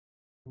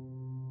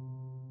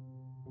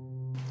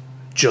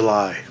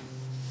July.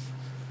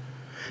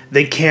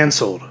 They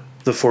canceled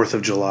the 4th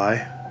of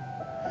July.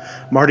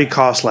 Marty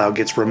Koslow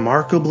gets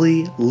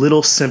remarkably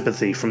little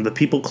sympathy from the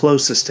people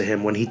closest to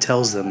him when he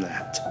tells them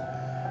that.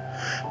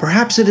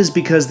 Perhaps it is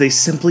because they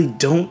simply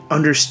don't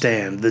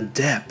understand the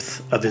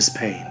depth of his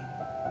pain.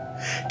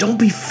 "Don't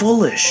be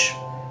foolish,"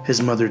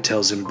 his mother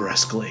tells him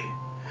brusquely.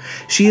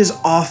 She is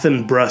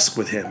often brusque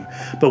with him,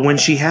 but when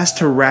she has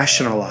to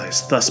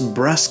rationalize thus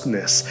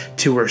brusqueness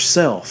to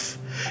herself,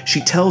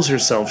 she tells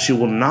herself she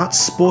will not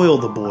spoil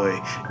the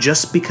boy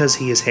just because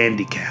he is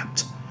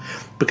handicapped,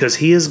 because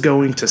he is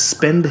going to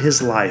spend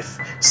his life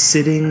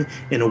sitting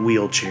in a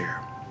wheelchair.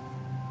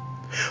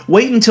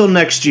 "Wait until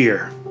next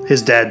year,"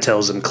 his dad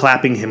tells him,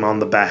 clapping him on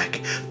the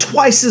back.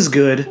 "Twice as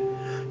good.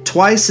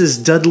 Twice as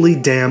Dudley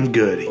damn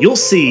good. You'll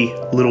see,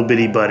 little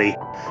bitty buddy."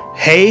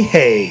 Hey,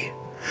 hey.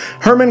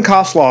 Herman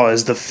Koslow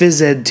is the phys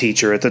ed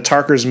teacher at the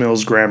Tarker's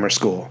Mills Grammar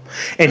School,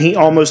 and he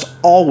almost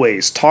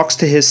always talks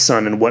to his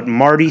son in what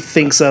Marty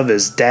thinks of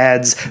as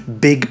Dad's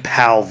big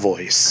pal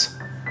voice.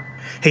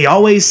 He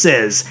always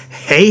says,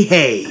 "Hey,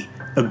 hey,"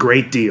 a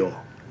great deal.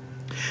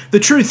 The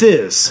truth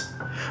is,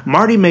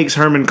 Marty makes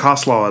Herman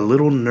Koslow a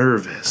little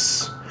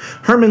nervous.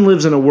 Herman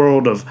lives in a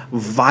world of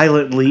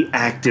violently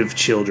active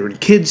children,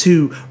 kids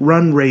who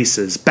run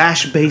races,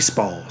 bash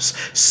baseballs,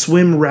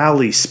 swim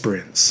rally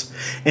sprints.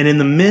 And in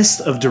the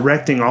midst of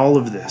directing all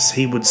of this,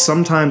 he would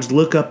sometimes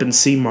look up and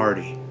see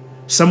Marty,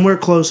 somewhere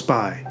close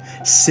by,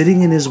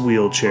 sitting in his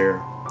wheelchair,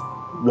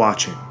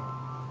 watching.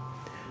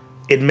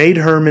 It made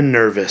Herman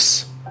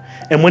nervous.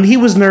 And when he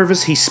was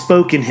nervous, he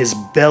spoke in his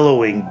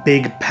bellowing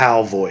big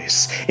pal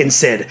voice and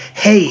said,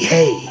 "Hey,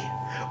 hey,"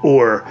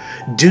 or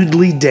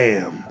 "Doodly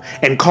damn,"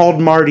 and called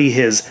Marty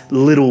his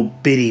little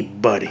bitty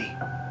buddy.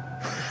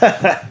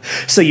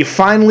 "So you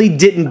finally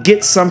didn't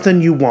get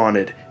something you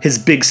wanted," his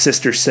big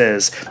sister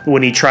says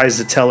when he tries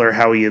to tell her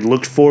how he had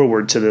looked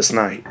forward to this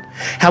night.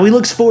 How he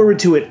looks forward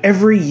to it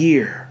every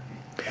year.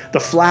 The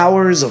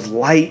flowers of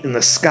light in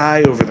the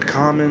sky over the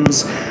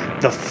commons,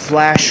 the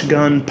flash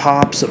gun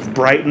pops of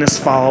brightness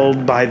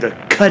followed by the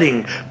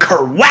cutting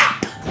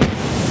kerwhap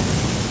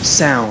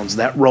sounds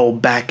that roll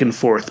back and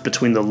forth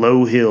between the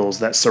low hills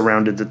that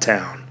surrounded the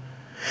town.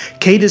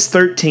 Kate is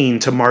 13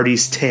 to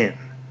Marty's 10,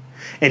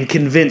 and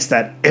convinced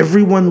that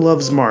everyone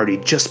loves Marty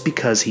just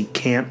because he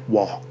can't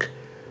walk.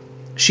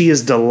 She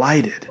is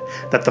delighted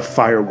that the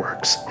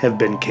fireworks have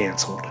been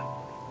canceled.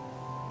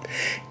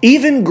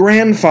 Even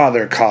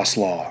Grandfather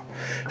Koslow,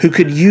 who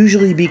could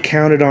usually be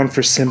counted on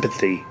for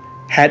sympathy,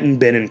 hadn't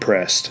been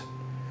impressed.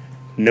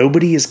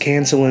 "Nobody is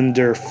canceling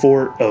der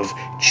 4th of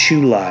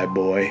July,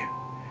 boy,"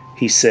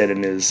 he said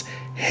in his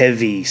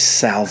heavy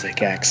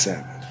Salvic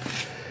accent.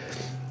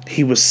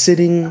 He was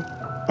sitting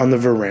on the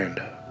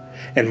veranda,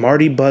 and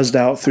Marty buzzed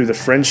out through the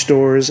French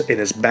doors in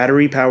his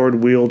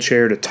battery-powered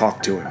wheelchair to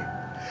talk to him.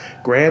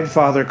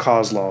 Grandfather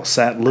Koslow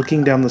sat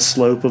looking down the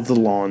slope of the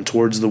lawn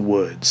towards the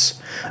woods,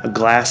 a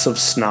glass of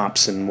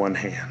schnapps in one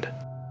hand.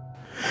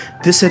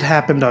 This had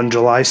happened on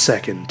July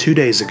 2nd, 2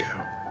 days ago.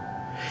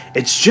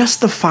 It's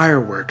just the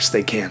fireworks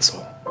they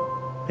cancel.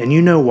 And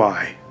you know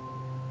why.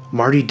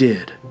 Marty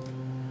did.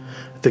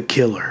 The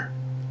killer.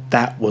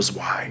 That was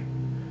why.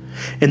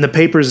 In the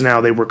papers now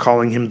they were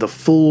calling him the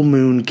Full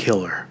Moon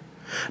Killer.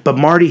 But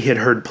Marty had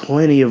heard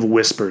plenty of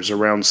whispers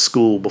around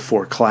school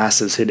before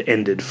classes had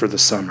ended for the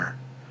summer.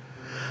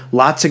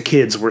 Lots of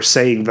kids were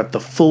saying that the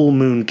Full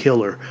Moon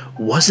Killer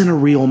wasn't a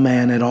real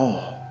man at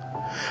all,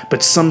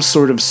 but some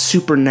sort of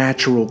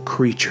supernatural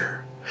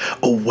creature.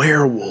 A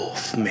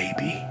werewolf,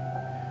 maybe.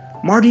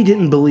 Marty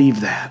didn't believe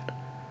that.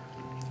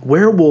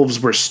 Werewolves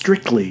were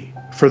strictly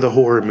for the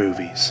horror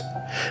movies,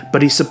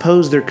 but he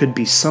supposed there could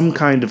be some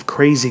kind of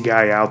crazy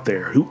guy out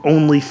there who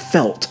only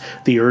felt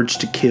the urge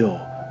to kill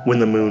when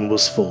the moon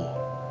was full.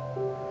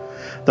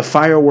 The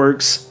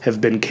fireworks have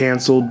been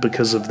canceled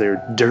because of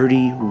their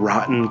dirty,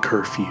 rotten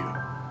curfew.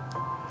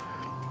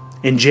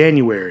 In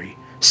January,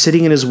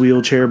 sitting in his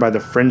wheelchair by the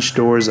French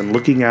doors and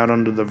looking out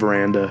onto the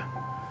veranda,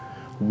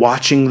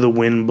 watching the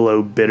wind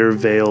blow bitter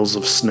veils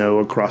of snow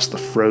across the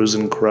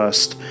frozen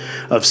crust,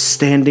 of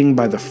standing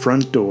by the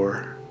front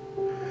door,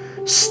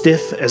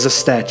 stiff as a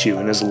statue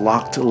in his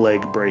locked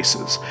leg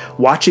braces,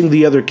 watching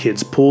the other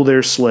kids pull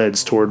their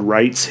sleds toward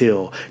Wrights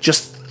Hill,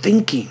 just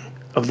thinking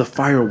of the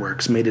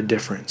fireworks made a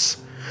difference.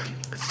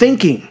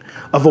 Thinking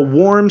of a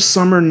warm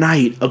summer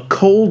night, a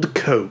cold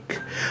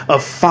Coke,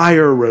 of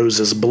fire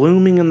roses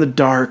blooming in the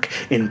dark,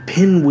 and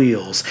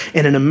pinwheels,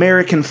 and an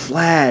American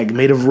flag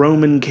made of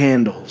Roman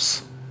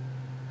candles.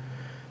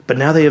 But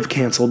now they have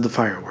canceled the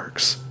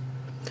fireworks.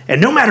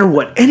 And no matter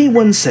what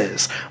anyone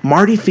says,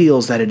 Marty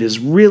feels that it is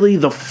really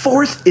the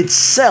 4th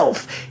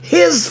itself,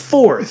 his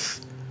 4th,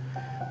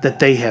 that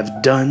they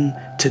have done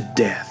to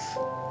death.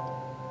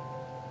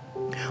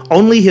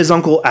 Only his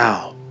Uncle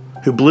Al,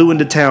 who blew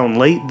into town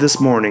late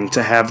this morning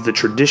to have the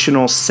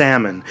traditional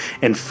salmon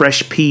and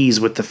fresh peas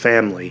with the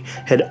family,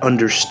 had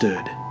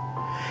understood.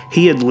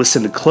 He had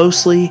listened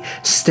closely,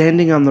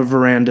 standing on the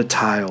veranda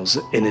tiles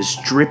in his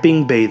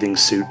dripping bathing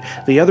suit.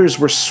 The others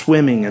were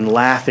swimming and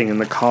laughing in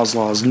the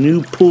Coslaw's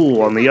new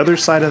pool on the other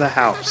side of the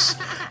house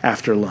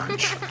after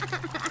lunch.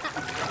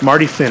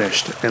 Marty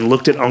finished and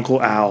looked at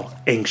Uncle Al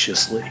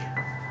anxiously.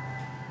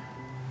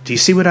 Do you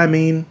see what I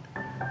mean?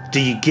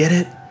 Do you get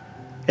it?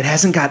 It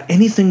hasn't got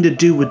anything to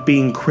do with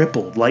being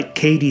crippled, like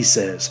Katie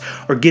says,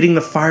 or getting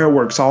the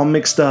fireworks all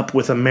mixed up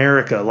with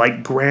America,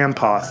 like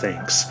Grandpa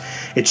thinks.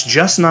 It's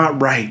just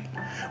not right.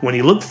 When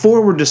you look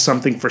forward to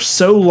something for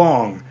so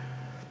long,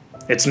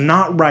 it's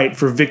not right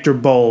for Victor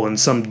Boll and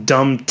some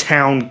dumb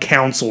town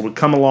council to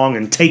come along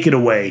and take it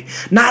away.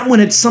 Not when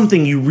it's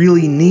something you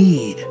really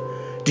need.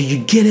 Do you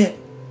get it?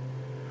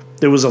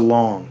 There was a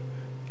long,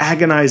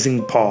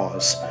 agonizing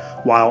pause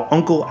while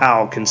Uncle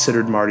Al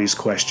considered Marty's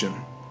question.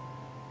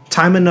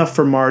 Time enough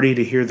for Marty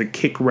to hear the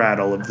kick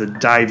rattle of the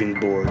diving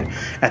board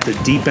at the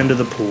deep end of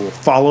the pool,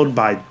 followed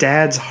by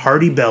Dad's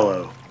hearty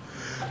bellow.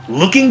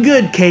 Looking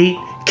good, Kate!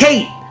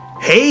 Kate!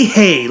 Hey,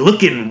 hey,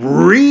 looking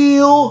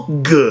real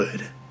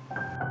good!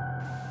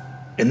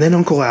 And then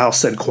Uncle Al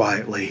said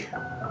quietly,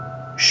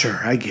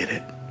 Sure, I get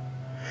it.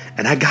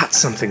 And I got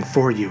something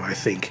for you, I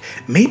think.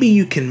 Maybe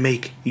you can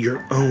make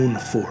your own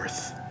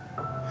 4th.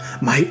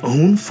 My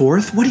own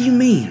 4th? What do you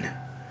mean?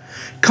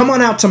 Come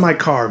on out to my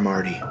car,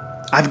 Marty.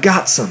 I've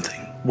got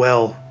something.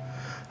 Well,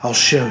 I'll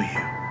show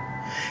you.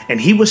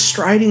 And he was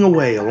striding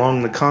away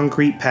along the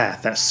concrete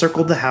path that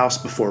circled the house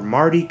before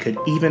Marty could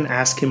even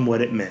ask him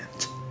what it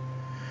meant.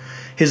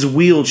 His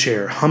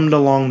wheelchair hummed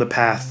along the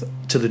path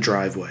to the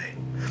driveway,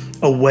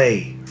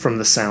 away from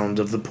the sound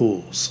of the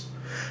pools.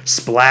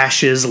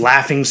 Splashes,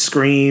 laughing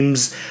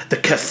screams, the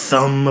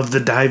ka-thump of the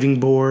diving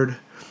board,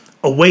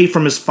 away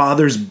from his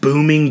father's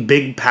booming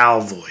Big Pal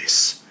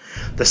voice.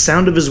 The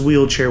sound of his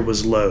wheelchair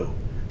was low,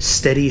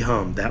 steady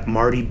hum that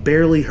Marty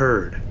barely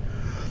heard.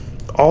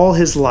 All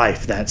his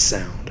life, that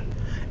sound,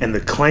 and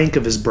the clank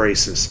of his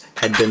braces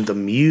had been the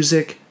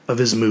music of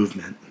his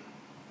movement.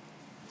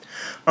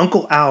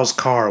 Uncle Al's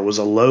car was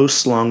a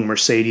low-slung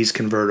Mercedes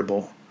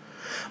convertible.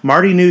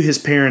 Marty knew his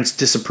parents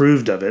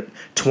disapproved of it.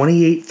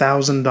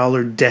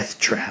 $28,000 death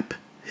trap,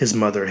 his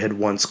mother had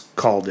once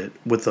called it,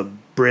 with a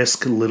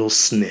brisk little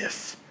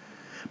sniff.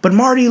 But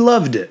Marty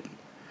loved it.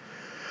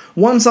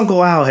 Once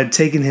Uncle Al had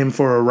taken him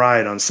for a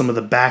ride on some of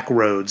the back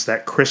roads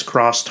that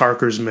crisscrossed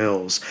Tarker's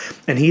Mills,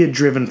 and he had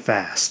driven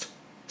fast.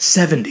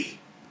 70,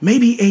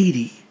 maybe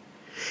 80.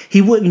 He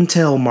wouldn't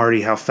tell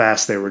Marty how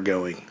fast they were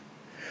going.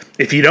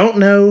 If you don't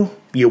know,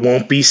 you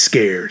won't be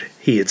scared,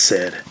 he had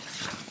said.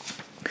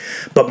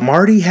 But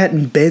Marty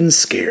hadn't been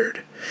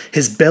scared.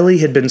 His belly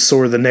had been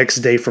sore the next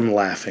day from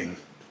laughing.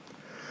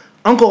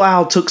 Uncle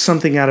Al took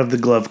something out of the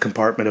glove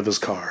compartment of his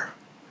car.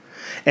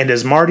 And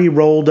as Marty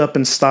rolled up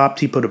and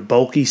stopped, he put a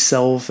bulky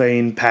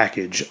cellophane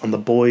package on the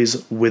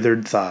boy's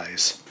withered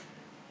thighs.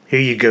 Here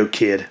you go,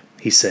 kid,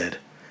 he said.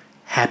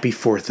 Happy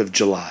 4th of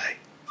July.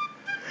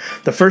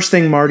 The first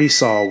thing Marty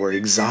saw were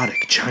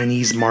exotic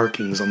Chinese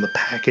markings on the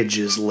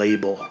package's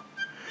label.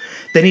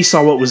 Then he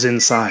saw what was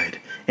inside,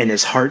 and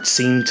his heart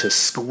seemed to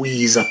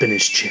squeeze up in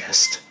his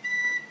chest.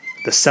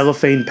 The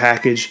cellophane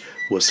package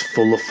was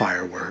full of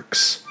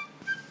fireworks.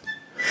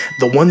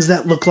 The ones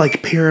that look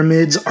like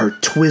pyramids are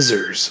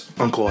Twizzlers,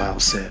 Uncle Al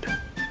said.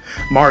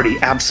 Marty,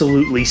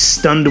 absolutely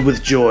stunned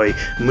with joy,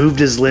 moved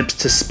his lips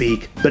to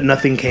speak, but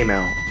nothing came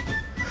out.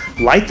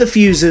 Light the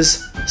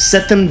fuses,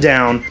 set them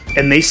down,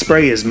 and they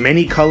spray as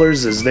many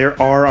colors as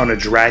there are on a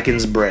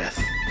dragon's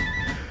breath.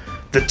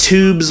 The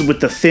tubes with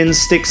the thin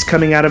sticks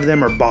coming out of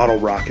them are bottle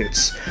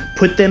rockets.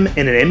 Put them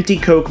in an empty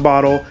Coke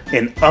bottle,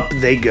 and up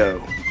they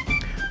go.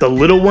 The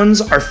little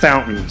ones are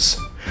fountains.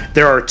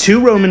 There are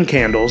 2 Roman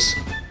candles,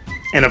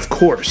 and of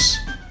course,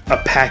 a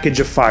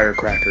package of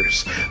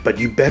firecrackers, but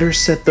you better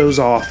set those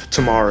off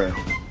tomorrow.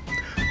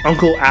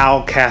 Uncle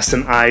Al cast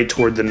an eye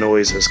toward the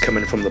noises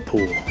coming from the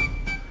pool.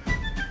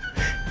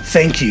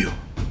 Thank you,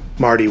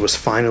 Marty was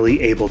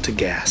finally able to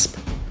gasp.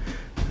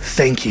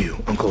 Thank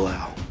you, Uncle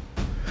Al.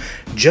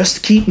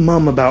 Just keep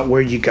mum about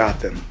where you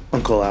got them,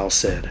 Uncle Al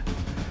said.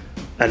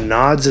 A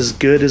nod's as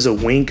good as a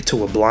wink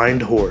to a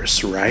blind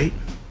horse, right?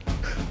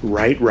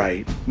 Right,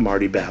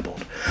 Marty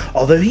babbled,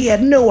 although he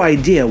had no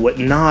idea what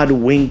nod,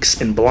 winks,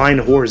 and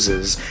blind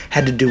horses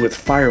had to do with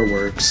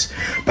fireworks.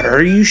 But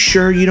are you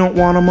sure you don't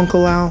want 'em,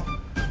 Uncle Al?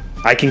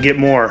 I can get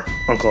more,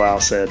 Uncle Al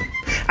said.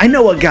 I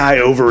know a guy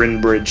over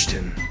in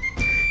Bridgeton.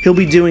 He'll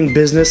be doing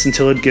business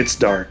until it gets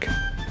dark.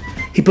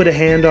 He put a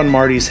hand on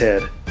Marty's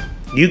head.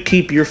 You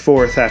keep your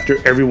 4th after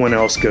everyone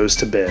else goes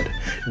to bed.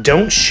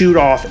 Don't shoot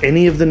off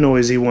any of the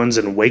noisy ones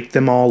and wake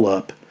them all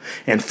up.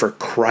 And for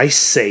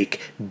Christ's sake,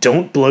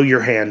 don't blow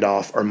your hand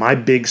off or my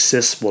big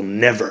sis will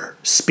never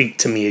speak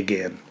to me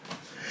again.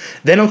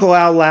 Then Uncle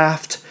Al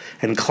laughed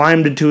and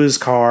climbed into his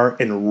car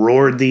and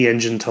roared the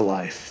engine to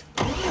life.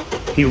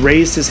 He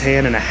raised his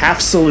hand in a half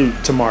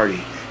salute to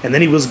Marty, and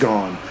then he was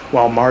gone,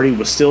 while Marty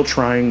was still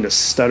trying to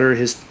stutter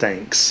his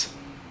thanks.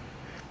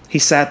 He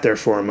sat there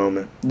for a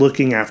moment,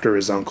 looking after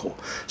his uncle,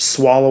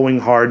 swallowing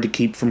hard to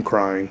keep from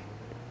crying.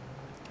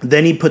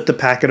 Then he put the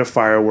packet of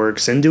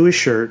fireworks into his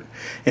shirt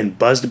and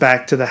buzzed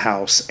back to the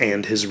house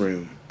and his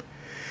room.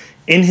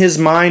 In his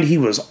mind, he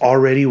was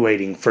already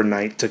waiting for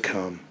night to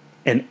come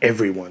and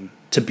everyone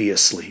to be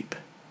asleep.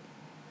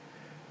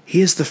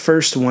 He is the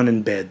first one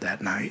in bed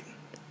that night.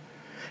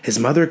 His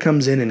mother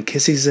comes in and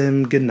kisses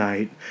him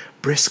goodnight,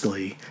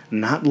 briskly,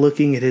 not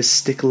looking at his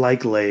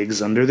stick-like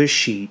legs under the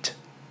sheet.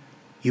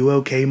 "You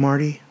okay,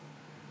 Marty?"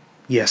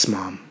 "Yes,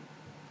 Mom."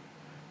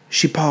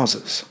 She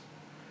pauses,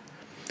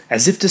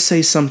 as if to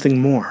say something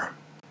more,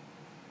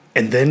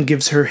 and then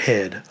gives her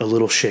head a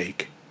little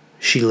shake.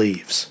 She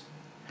leaves.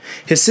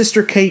 His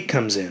sister Kate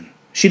comes in.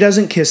 She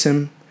doesn't kiss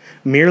him,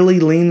 merely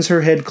leans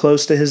her head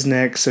close to his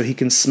neck so he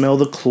can smell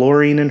the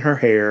chlorine in her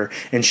hair,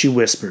 and she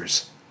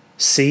whispers,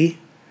 "See?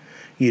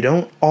 You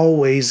don't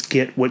always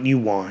get what you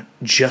want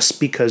just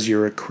because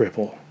you're a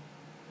cripple."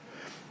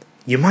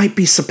 "You might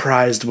be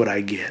surprised what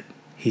I get,"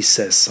 he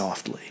says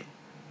softly.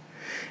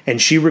 And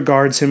she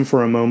regards him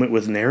for a moment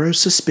with narrow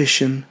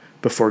suspicion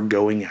before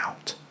going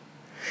out.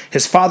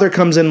 His father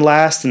comes in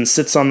last and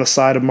sits on the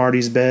side of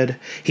Marty's bed.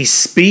 He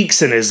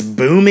speaks in his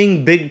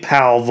booming big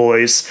pal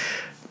voice.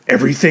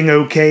 "Everything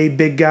okay,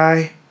 big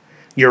guy?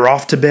 You're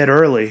off to bed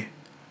early.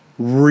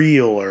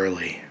 Real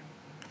early."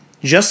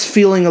 "Just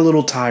feeling a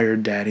little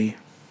tired, Daddy."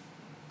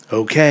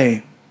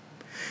 "Okay."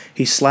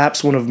 He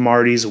slaps one of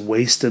Marty's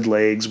wasted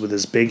legs with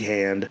his big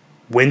hand,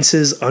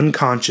 winces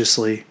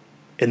unconsciously,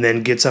 and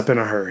then gets up in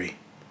a hurry.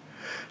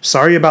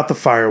 "Sorry about the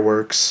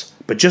fireworks,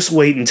 but just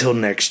wait until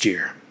next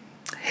year.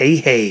 Hey,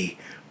 hey,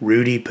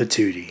 Rudy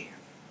Patootie."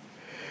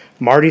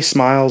 Marty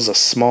smiles a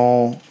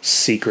small,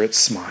 secret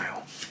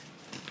smile.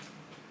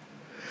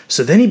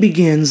 So then he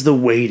begins the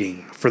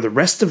waiting for the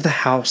rest of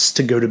the house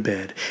to go to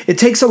bed. It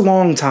takes a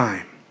long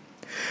time.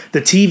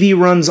 The TV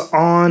runs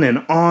on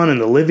in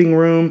the living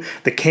room,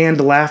 the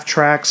canned laugh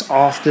tracks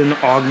often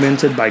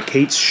augmented by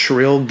Kate's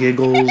shrill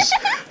giggles.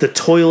 The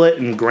toilet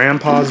in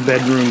Grandpa's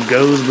bedroom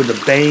goes with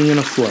a bang and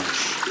a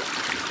flush.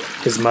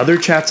 His mother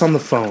chats on the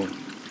phone,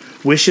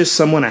 wishes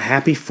someone a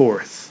happy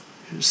 4th,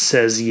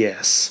 says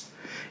yes.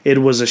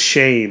 It was a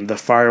shame the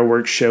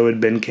fireworks show had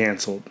been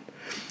canceled.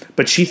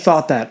 But she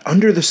thought that,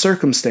 under the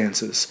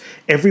circumstances,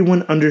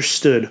 everyone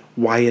understood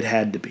why it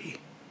had to be.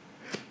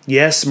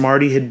 Yes,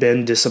 Marty had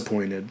been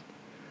disappointed.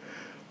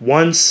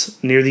 Once,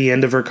 near the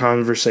end of her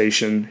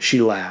conversation,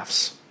 she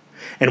laughs.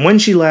 And when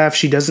she laughs,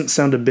 she doesn't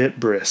sound a bit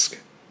brisk.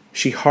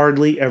 She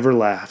hardly ever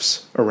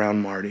laughs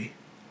around Marty.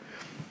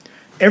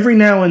 Every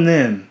now and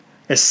then,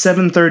 as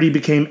 7:30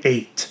 became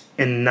 8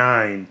 and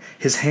 9,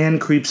 his hand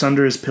creeps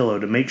under his pillow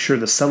to make sure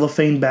the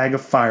cellophane bag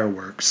of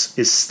fireworks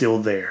is still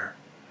there.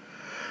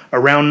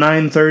 Around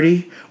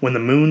 9:30, when the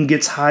moon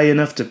gets high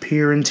enough to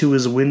peer into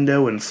his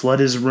window and flood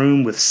his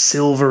room with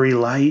silvery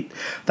light,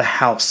 the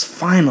house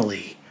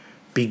finally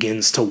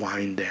begins to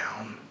wind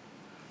down.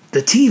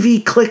 The TV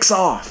clicks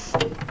off.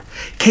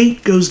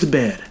 Kate goes to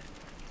bed,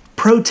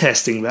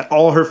 protesting that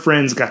all her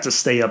friends got to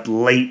stay up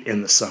late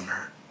in the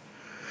summer.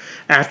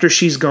 After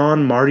she's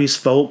gone, Marty's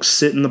folks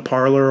sit in the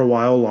parlor a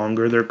while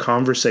longer. Their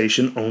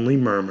conversation only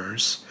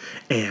murmurs.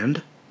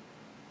 And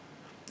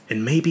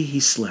maybe he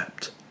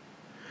slept.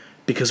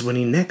 Because when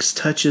he next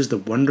touches the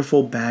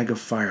wonderful bag of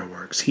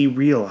fireworks, he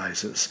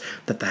realizes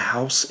that the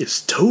house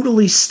is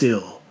totally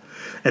still,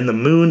 and the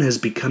moon has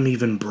become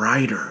even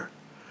brighter.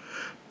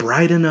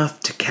 Bright enough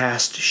to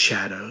cast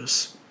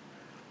shadows.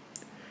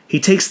 He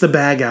takes the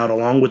bag out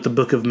along with the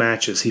book of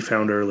matches he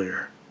found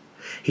earlier.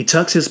 He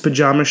tucks his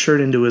pajama shirt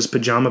into his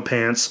pajama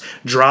pants,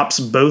 drops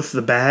both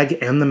the bag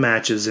and the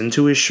matches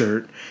into his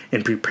shirt,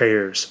 and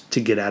prepares to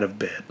get out of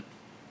bed.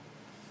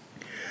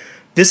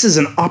 This is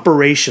an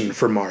operation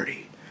for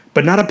Marty,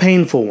 but not a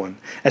painful one,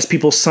 as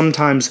people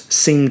sometimes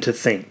seem to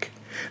think.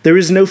 There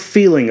is no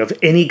feeling of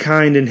any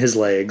kind in his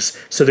legs,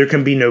 so there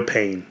can be no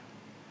pain.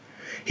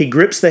 He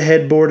grips the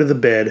headboard of the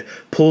bed,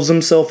 pulls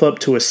himself up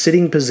to a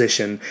sitting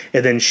position,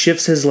 and then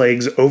shifts his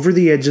legs over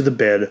the edge of the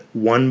bed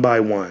one by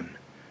one.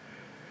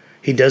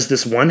 He does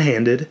this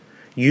one-handed,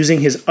 using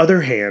his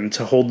other hand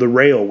to hold the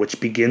rail which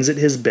begins at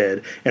his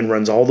bed and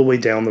runs all the way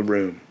down the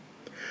room.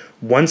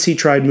 Once he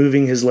tried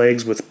moving his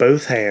legs with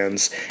both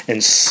hands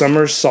and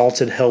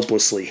somersaulted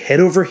helplessly, head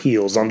over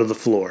heels, onto the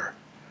floor.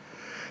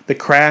 The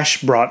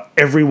crash brought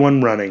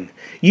everyone running.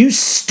 "You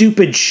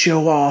stupid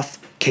show-off,"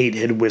 Kate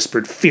had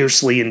whispered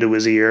fiercely into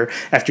his ear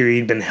after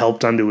he'd been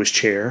helped onto his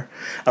chair,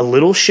 a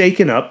little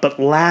shaken up but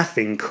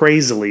laughing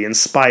crazily in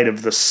spite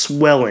of the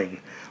swelling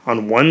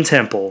on one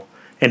temple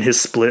and his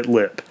split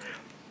lip.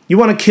 "You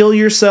want to kill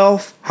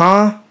yourself,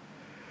 huh?"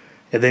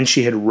 And then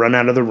she had run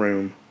out of the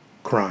room,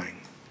 crying.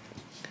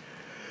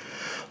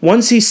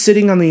 Once he's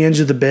sitting on the edge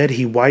of the bed,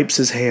 he wipes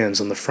his hands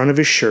on the front of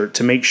his shirt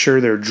to make sure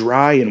they're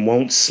dry and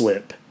won't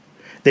slip.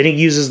 Then he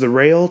uses the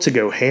rail to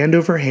go hand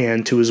over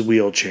hand to his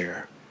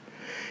wheelchair.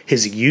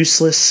 His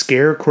useless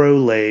scarecrow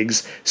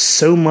legs,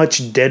 so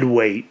much dead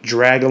weight,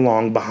 drag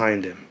along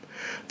behind him.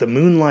 The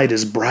moonlight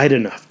is bright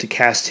enough to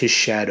cast his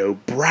shadow,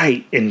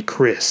 bright and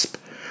crisp,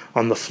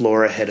 on the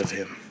floor ahead of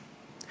him.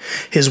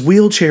 His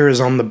wheelchair is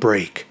on the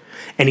brake,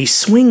 and he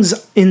swings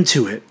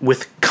into it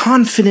with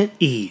confident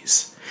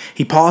ease.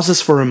 He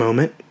pauses for a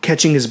moment,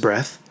 catching his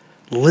breath,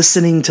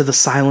 listening to the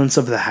silence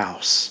of the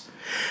house.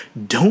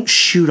 "Don't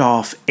shoot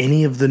off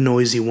any of the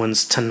noisy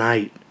ones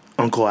tonight,"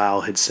 Uncle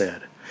Al had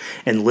said.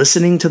 And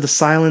listening to the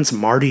silence,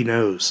 Marty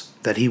knows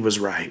that he was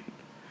right.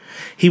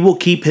 He will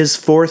keep his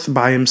 4th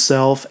by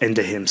himself and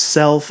to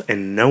himself,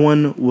 and no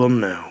one will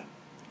know.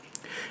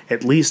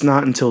 At least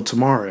not until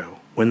tomorrow,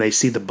 when they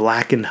see the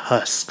blackened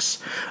husks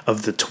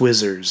of the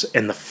Twizzlers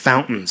and the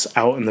fountains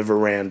out in the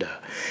veranda.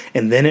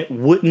 And then it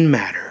wouldn't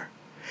matter.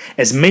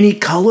 As many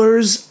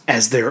colors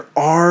as there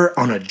are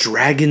on a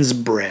dragon's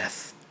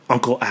breath,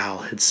 Uncle Al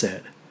had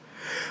said.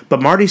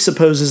 But Marty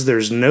supposes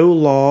there's no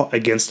law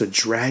against a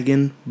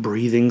dragon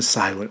breathing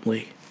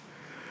silently.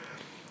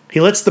 He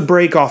lets the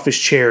brake off his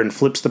chair and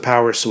flips the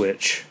power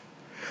switch.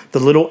 The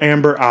little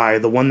amber eye,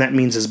 the one that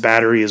means his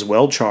battery is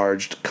well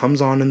charged,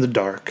 comes on in the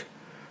dark.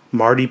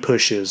 Marty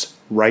pushes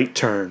right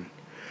turn.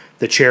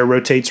 The chair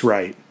rotates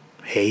right.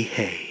 Hey,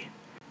 hey.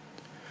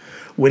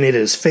 When it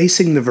is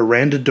facing the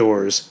veranda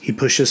doors, he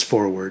pushes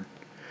forward.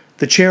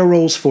 The chair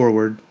rolls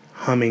forward,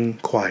 humming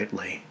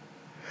quietly.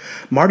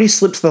 Marty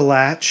slips the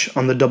latch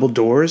on the double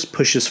doors,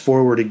 pushes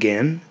forward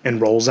again,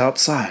 and rolls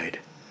outside.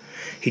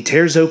 He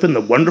tears open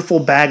the wonderful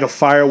bag of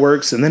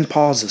fireworks and then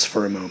pauses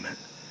for a moment,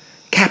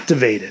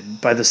 captivated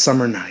by the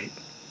summer night.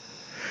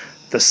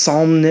 The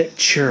psalmic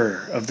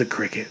chirr of the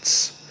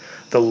crickets,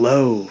 the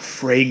low,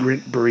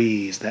 fragrant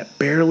breeze that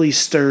barely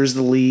stirs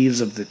the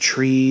leaves of the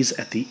trees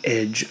at the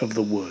edge of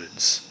the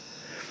woods,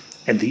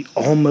 and the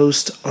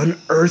almost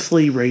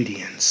unearthly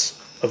radiance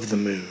of the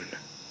moon.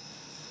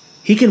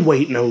 He can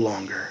wait no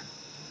longer.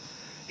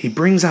 He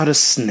brings out a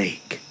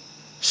snake,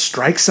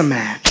 strikes a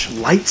match,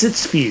 lights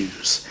its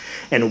fuse,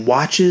 and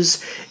watches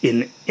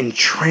in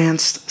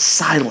entranced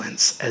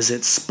silence as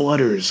it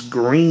splutters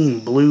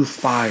green-blue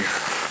fire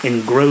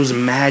and grows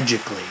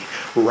magically,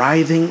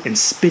 writhing and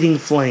spitting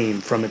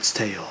flame from its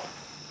tail.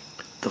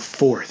 The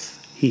 4th,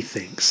 he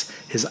thinks,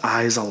 his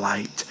eyes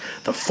alight.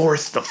 The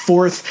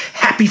 4th,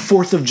 happy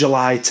 4th of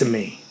July to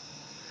me.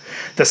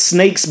 The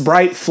snake's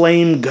bright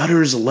flame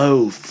gutters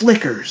low,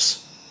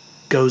 flickers,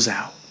 goes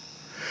out.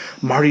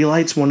 Marty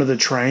lights one of the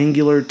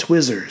triangular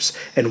Twizzlers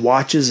and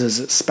watches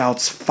as it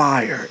spouts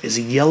fire as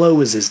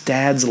yellow as his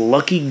dad's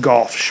lucky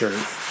golf shirt.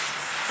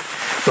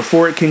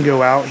 Before it can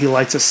go out, he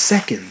lights a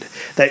second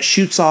that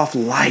shoots off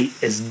light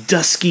as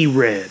dusky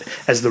red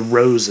as the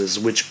roses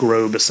which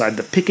grow beside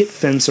the picket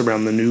fence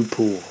around the new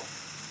pool.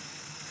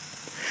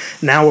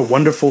 Now a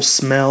wonderful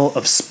smell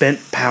of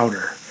spent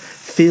powder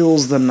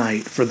fills the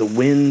night for the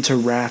wind to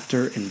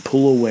rafter and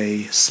pull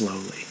away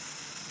slowly.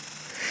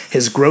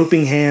 His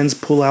groping hands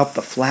pull out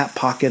the flat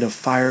pocket of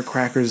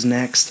firecrackers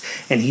next,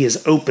 and he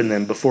has opened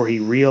them before he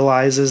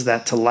realizes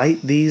that to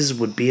light these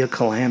would be a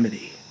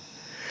calamity.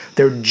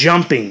 Their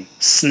jumping,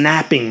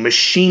 snapping,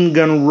 machine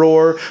gun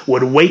roar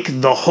would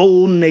wake the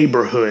whole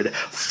neighborhood.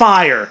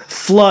 Fire,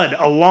 flood,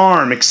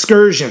 alarm,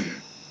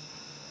 excursion.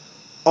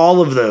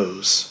 All of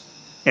those,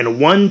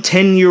 and one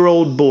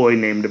 10-year-old boy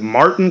named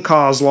Martin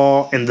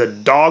Coslaw in the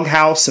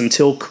doghouse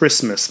until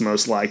Christmas,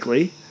 most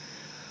likely.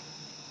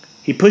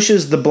 He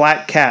pushes the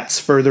black cats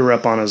further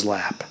up on his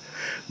lap,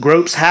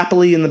 gropes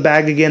happily in the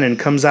bag again, and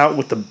comes out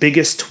with the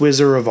biggest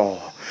Twizzler of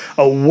all.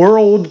 A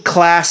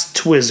world-class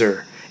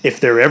Twizzler, if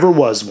there ever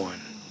was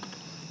one.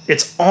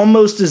 It's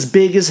almost as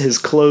big as his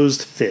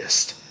closed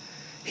fist.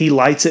 He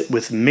lights it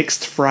with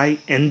mixed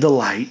fright and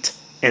delight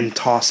and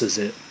tosses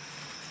it.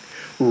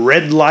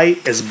 Red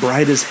light as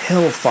bright as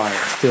hellfire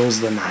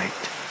fills the night.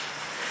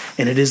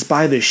 And it is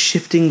by the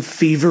shifting,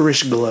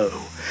 feverish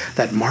glow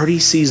that Marty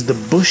sees the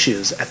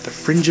bushes at the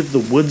fringe of the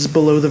woods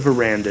below the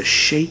veranda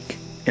shake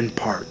and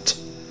part.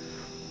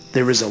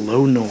 There is a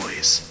low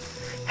noise,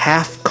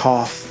 half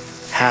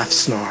cough, half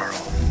snarl.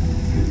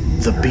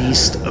 The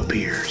beast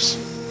appears.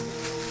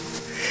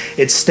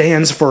 It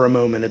stands for a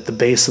moment at the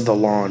base of the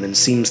lawn and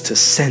seems to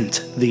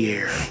scent the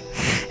air.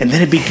 And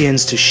then it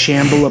begins to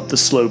shamble up the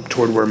slope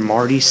toward where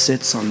Marty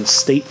sits on the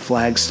state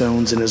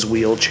flagstones in his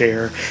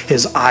wheelchair,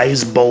 his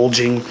eyes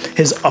bulging,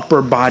 his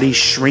upper body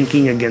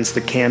shrinking against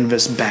the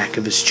canvas back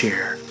of his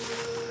chair.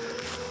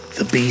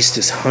 The beast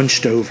is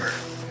hunched over,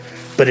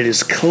 but it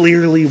is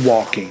clearly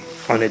walking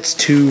on its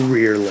 2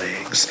 rear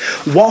legs,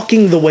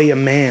 walking the way a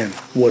man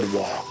would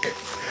walk.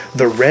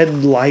 The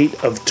red light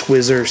of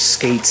Twizzler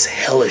skates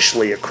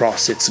hellishly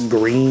across its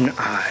green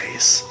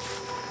eyes.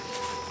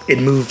 It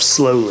moves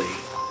slowly,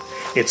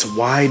 its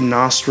wide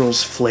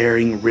nostrils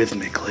flaring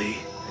rhythmically,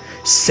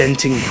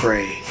 scenting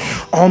prey,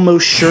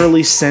 almost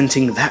surely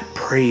scenting that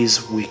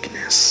prey's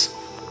weakness.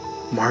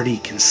 Marty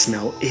can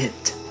smell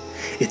it,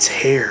 its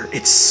hair,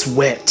 its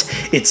sweat,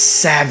 its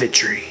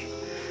savagery.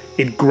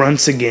 It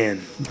grunts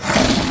again.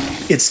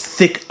 Its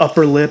thick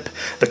upper lip,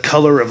 the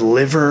color of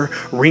liver,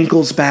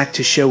 wrinkles back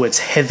to show its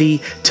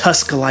heavy,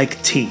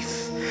 tusk-like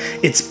teeth.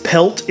 Its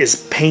pelt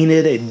is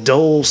painted a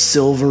dull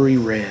silvery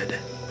red.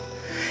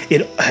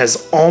 It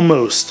has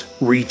almost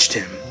reached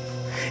him.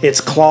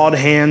 Its clawed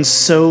hands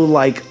so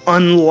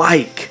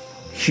unlike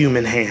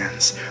human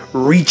hands,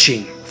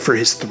 reaching for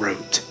his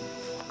throat.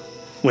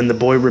 when the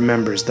boy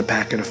remembers the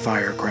packet of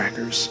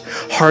firecrackers.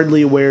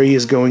 Hardly aware he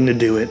is going to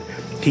do it,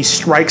 he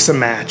strikes a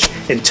match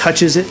and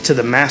touches it to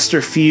the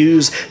master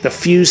fuse. The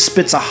fuse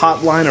spits a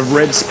hot line of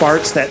red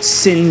sparks that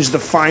singe the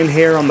fine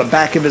hair on the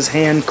back of his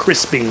hand,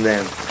 crisping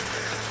them.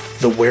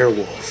 The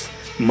werewolf,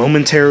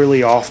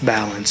 momentarily off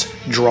balance,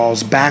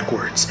 draws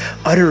backwards,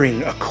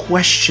 uttering a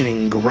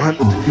questioning grunt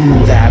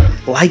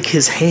that, like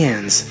his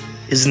hands,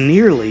 is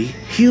nearly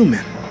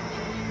human.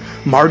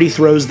 Marty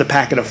throws the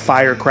packet of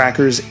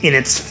firecrackers in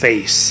its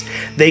face.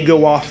 They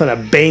go off in a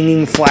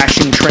banging,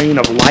 flashing train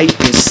of light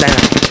and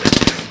sound.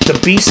 The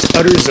beast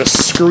utters a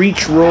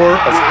screech roar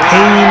of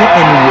pain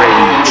and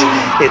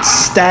rage. It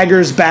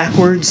staggers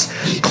backwards,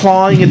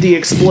 clawing at the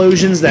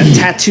explosions that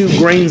tattoo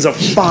grains of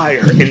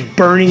fire and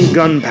burning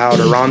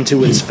gunpowder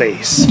onto its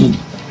face.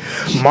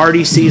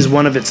 Marty sees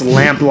one of its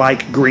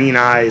lamp-like green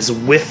eyes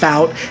whiff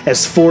out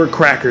as 4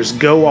 crackers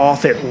go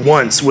off at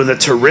once with a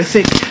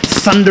terrific,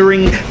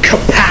 thundering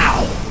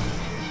kapow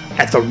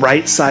at the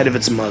right side of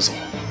its muzzle.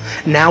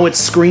 Now its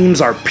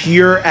screams are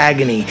pure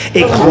agony.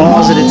 It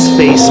claws at its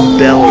face,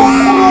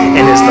 bellowing,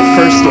 and as the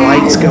first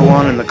lights go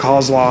on in the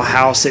Coslaw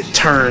house, it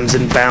turns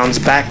and bounds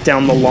back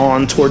down the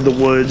lawn toward the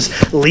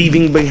woods,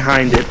 leaving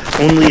behind it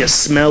only a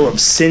smell of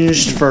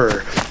singed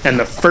fur and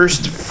the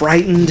first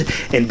frightened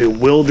and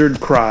bewildered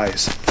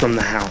cries from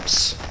the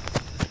house.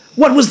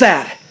 "What was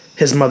that?"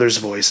 His mother's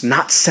voice,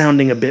 not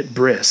sounding a bit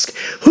brisk.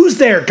 "Who's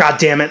there,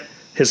 goddammit?"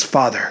 His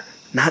father,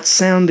 not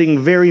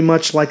sounding very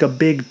much like a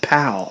big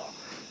pal.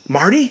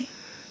 "Marty?"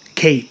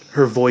 Kate,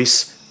 her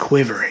voice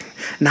quivering,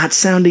 not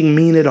sounding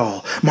mean at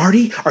all.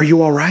 "Marty, are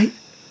you all right?"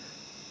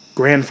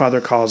 Grandfather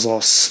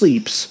Coslaw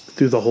sleeps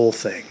through the whole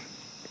thing.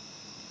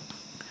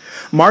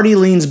 Marty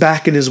leans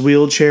back in his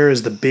wheelchair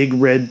as the big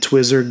red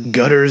Twizzler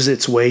gutters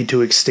its way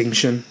to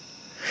extinction.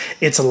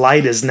 Its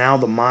light is now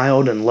the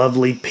mild and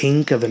lovely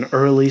pink of an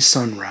early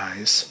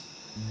sunrise.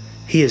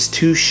 He is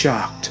too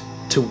shocked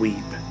to weep.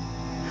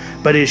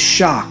 But his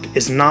shock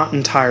is not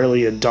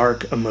entirely a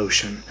dark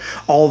emotion,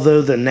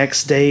 although the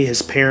next day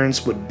his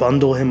parents would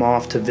bundle him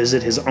off to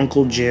visit his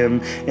Uncle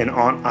Jim and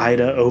Aunt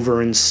Ida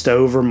over in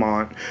Stowe,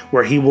 Vermont,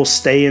 where he will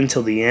stay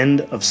until the end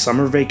of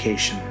summer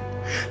vacation.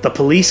 The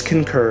police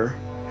concur.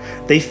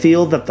 They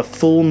feel that the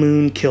full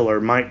moon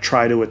killer might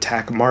try to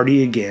attack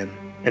Marty again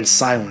and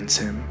silence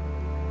him.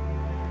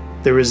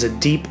 There is a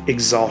deep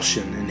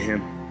exhaustion in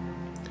him.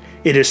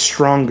 It is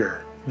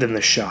stronger than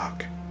the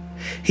shock.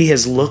 He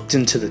has looked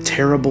into the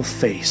terrible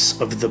face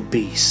of the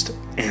beast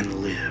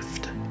and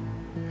lived.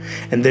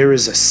 And there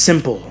is a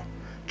simple,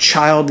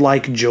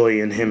 childlike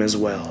joy in him as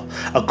well,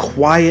 a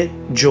quiet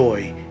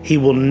joy he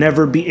will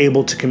never be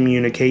able to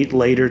communicate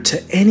later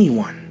to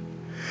anyone,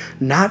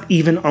 not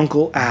even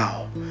Uncle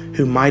Al,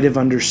 who might have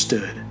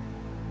understood.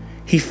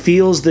 He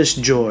feels this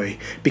joy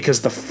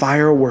because the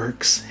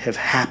fireworks have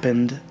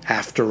happened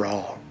after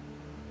all.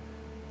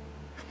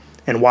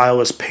 And while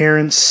his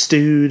parents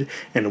stewed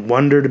and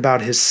wondered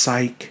about his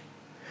psyche,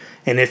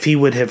 and if he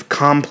would have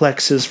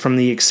complexes from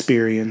the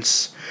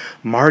experience,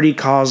 Marty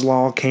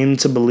Coslaw came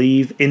to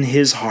believe in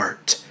his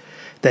heart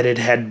that it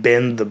had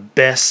been the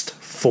best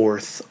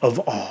 4th of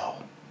all.